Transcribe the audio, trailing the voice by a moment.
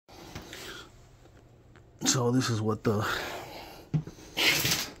So this is what the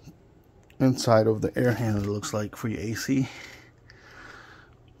inside of the air handler looks like for your AC.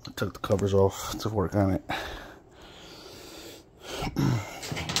 I took the covers off to work on it.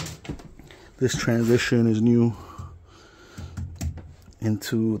 This transition is new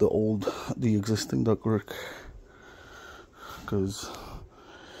into the existing ductwork, because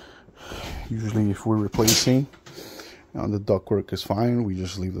usually if we're replacing and the ductwork is fine, we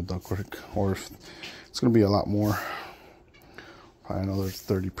just leave the ductwork. Or if it's going to be a lot more, probably another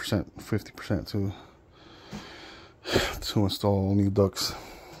 30%, 50% to install new ducts.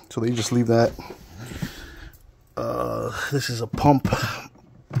 So they just leave that. This is a pump,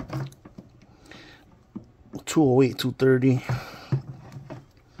 208, 230.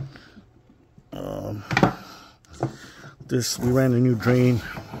 This, we ran a new drain,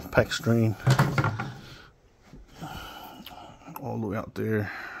 PEX drain, all the way out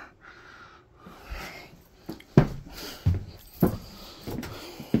there.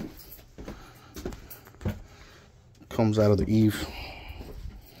 Comes out of the eave.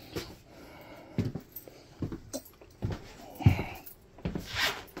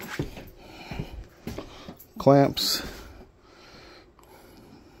 Clamps.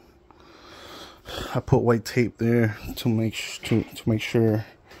 I put white tape there to make sure,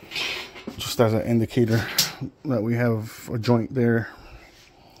 just as an indicator that we have a joint there.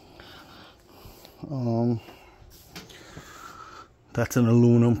 That's an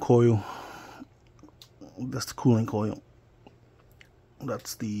aluminum coil. That's the cooling coil.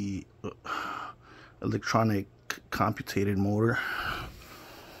 That's the electronic computated motor.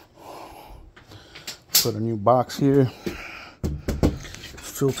 Put a new box here.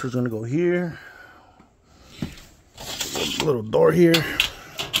 Filter's gonna go here. Little door here.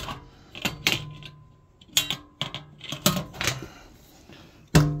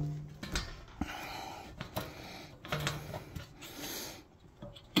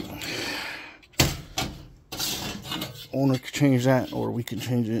 Owner could change that, or we can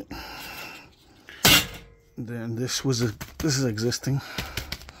change it. Then this is existing.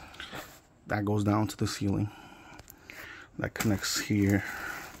 That goes down to the ceiling. That connects here.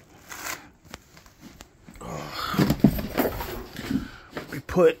 We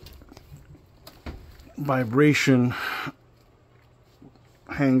put vibration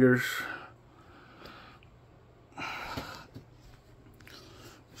hangers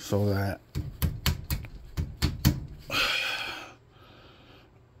so that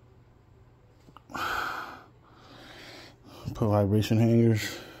vibration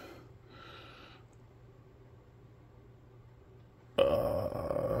hangers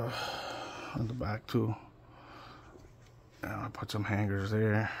on the back too. And I put some hangers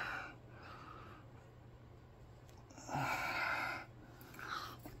there.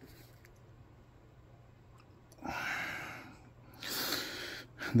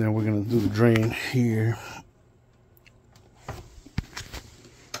 Then we're gonna do the drain here.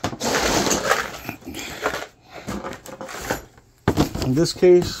 In this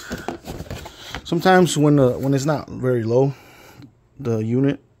case, sometimes when it's not very low, the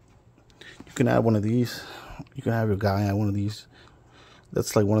unit, you can add one of these. You can have your guy add one of these.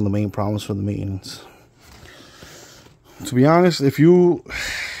 That's like one of the main problems for the maintenance. To be honest, if you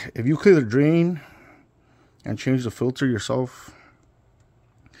clear the drain and change the filter yourself,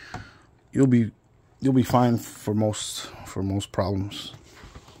 you'll be fine for most problems.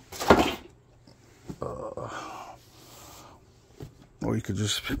 Or you could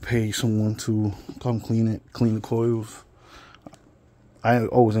just pay someone to come clean the coils. I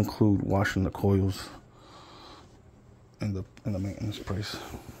always include washing the coils in the maintenance price.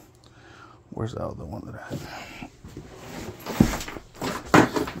 Where's the other one that I had?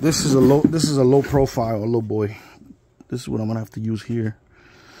 This is a low profile, a low boy. This is what I'm gonna have to use here.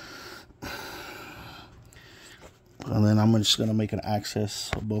 And then I'm just gonna make an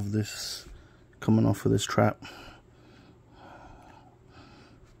access above this, coming off of this trap.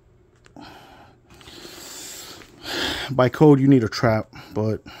 By code, you need a trap,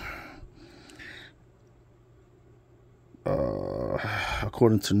 but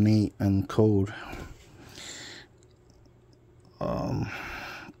according to Nate and code,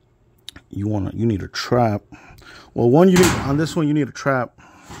 you need a trap. Well, on this one you need a trap,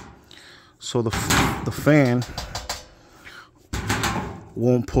 so the fan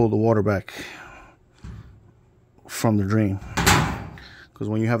won't pull the water back from the drain, because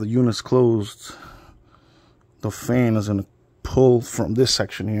when you have the units closed, the fan is going to pull from this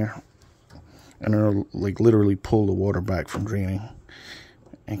section here, and it'll like literally pull the water back from draining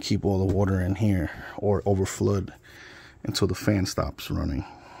and keep all the water in here, or overflood until the fan stops running.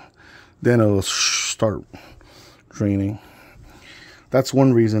 Then it'll start draining. That's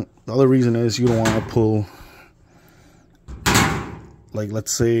one reason. The other reason is you don't want to pull, like,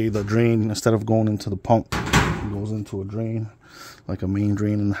 let's say the drain, instead of going into the pump, it goes into a drain, like a main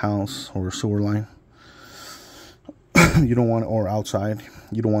drain in the house or a sewer line. You don't want, or outside,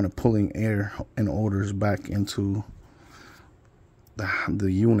 you don't want it pulling air and odors back into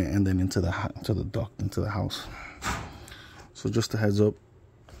the unit and then into the duct, into the house. So just a heads up.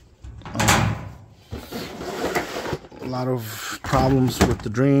 A lot of problems with the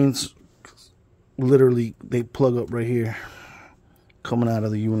drains. Literally, they plug up right here, coming out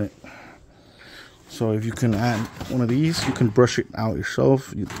of the unit. So if you can add one of these, you can brush it out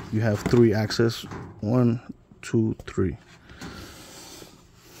yourself. You have 3 access. 1, 2, 3.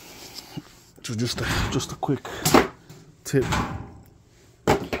 So just a quick tip.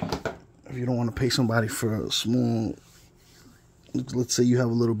 If you don't want to pay somebody for a small, let's say you have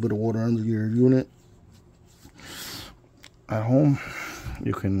a little bit of water under your unit at home,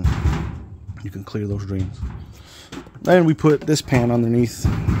 you can clear those drains. Then we put this pan underneath,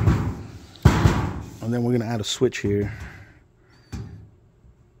 and then we're gonna add a switch here.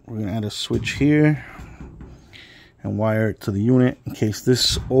 We're gonna add a switch here and wire it to the unit in case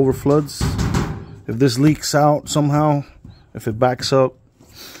this overfloods. If this leaks out somehow, if it backs up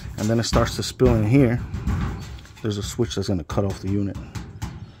and then it starts to spill in here, there's a switch that's gonna cut off the unit.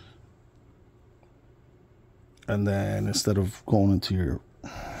 And then instead of going into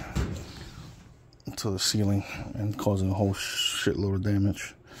the ceiling and causing a whole shitload of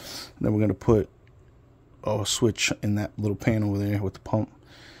damage, then we're gonna put a switch in that little pan over there with the pump.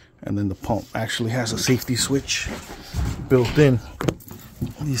 And then the pump actually has a safety switch built in.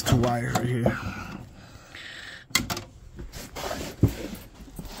 These 2 wires right here.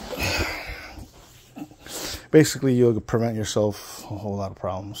 Basically, you'll prevent yourself a whole lot of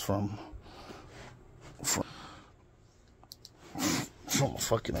problems from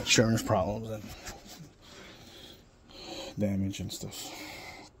fucking insurance problems and damage and stuff.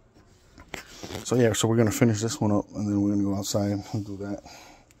 So yeah, so we're gonna finish this one up, and then we're gonna go outside and do that.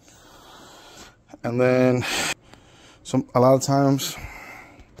 And then a lot of times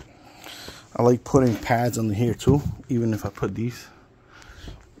I like putting pads under here too, even if I put these.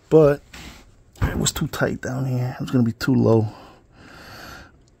 But it was too tight down here. It was gonna be too low.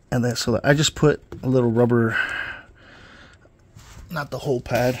 And then so I just put a little rubber, not the whole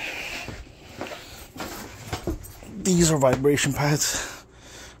pad. These are vibration pads.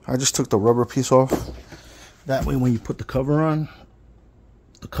 I just took the rubber piece off. That way when you put the cover on,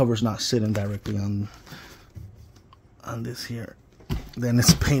 the cover's not sitting directly on this here. Then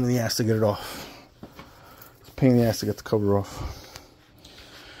it's a pain in the ass to get it off. It's a pain in the ass to get the cover off.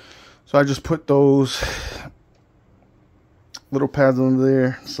 So I just put those little pads under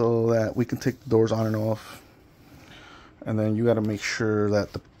there so that we can take the doors on and off. And then you got to make sure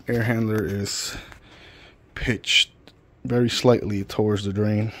that the air handler is pitched very slightly towards the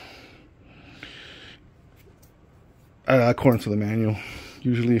drain. According to the manual.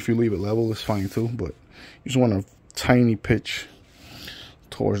 Usually if you leave it level, it's fine too, but you just want a tiny pitch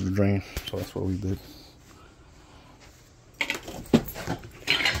towards the drain. So that's what we did.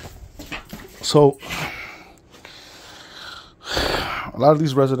 So a lot of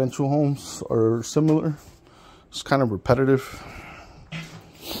these residential homes are similar. It's kind of repetitive.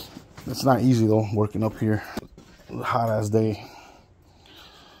 It's not easy though, working up here. Hot ass day.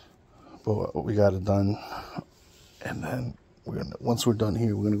 But we got it done. And then once we're done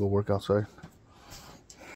here, we're gonna go work outside.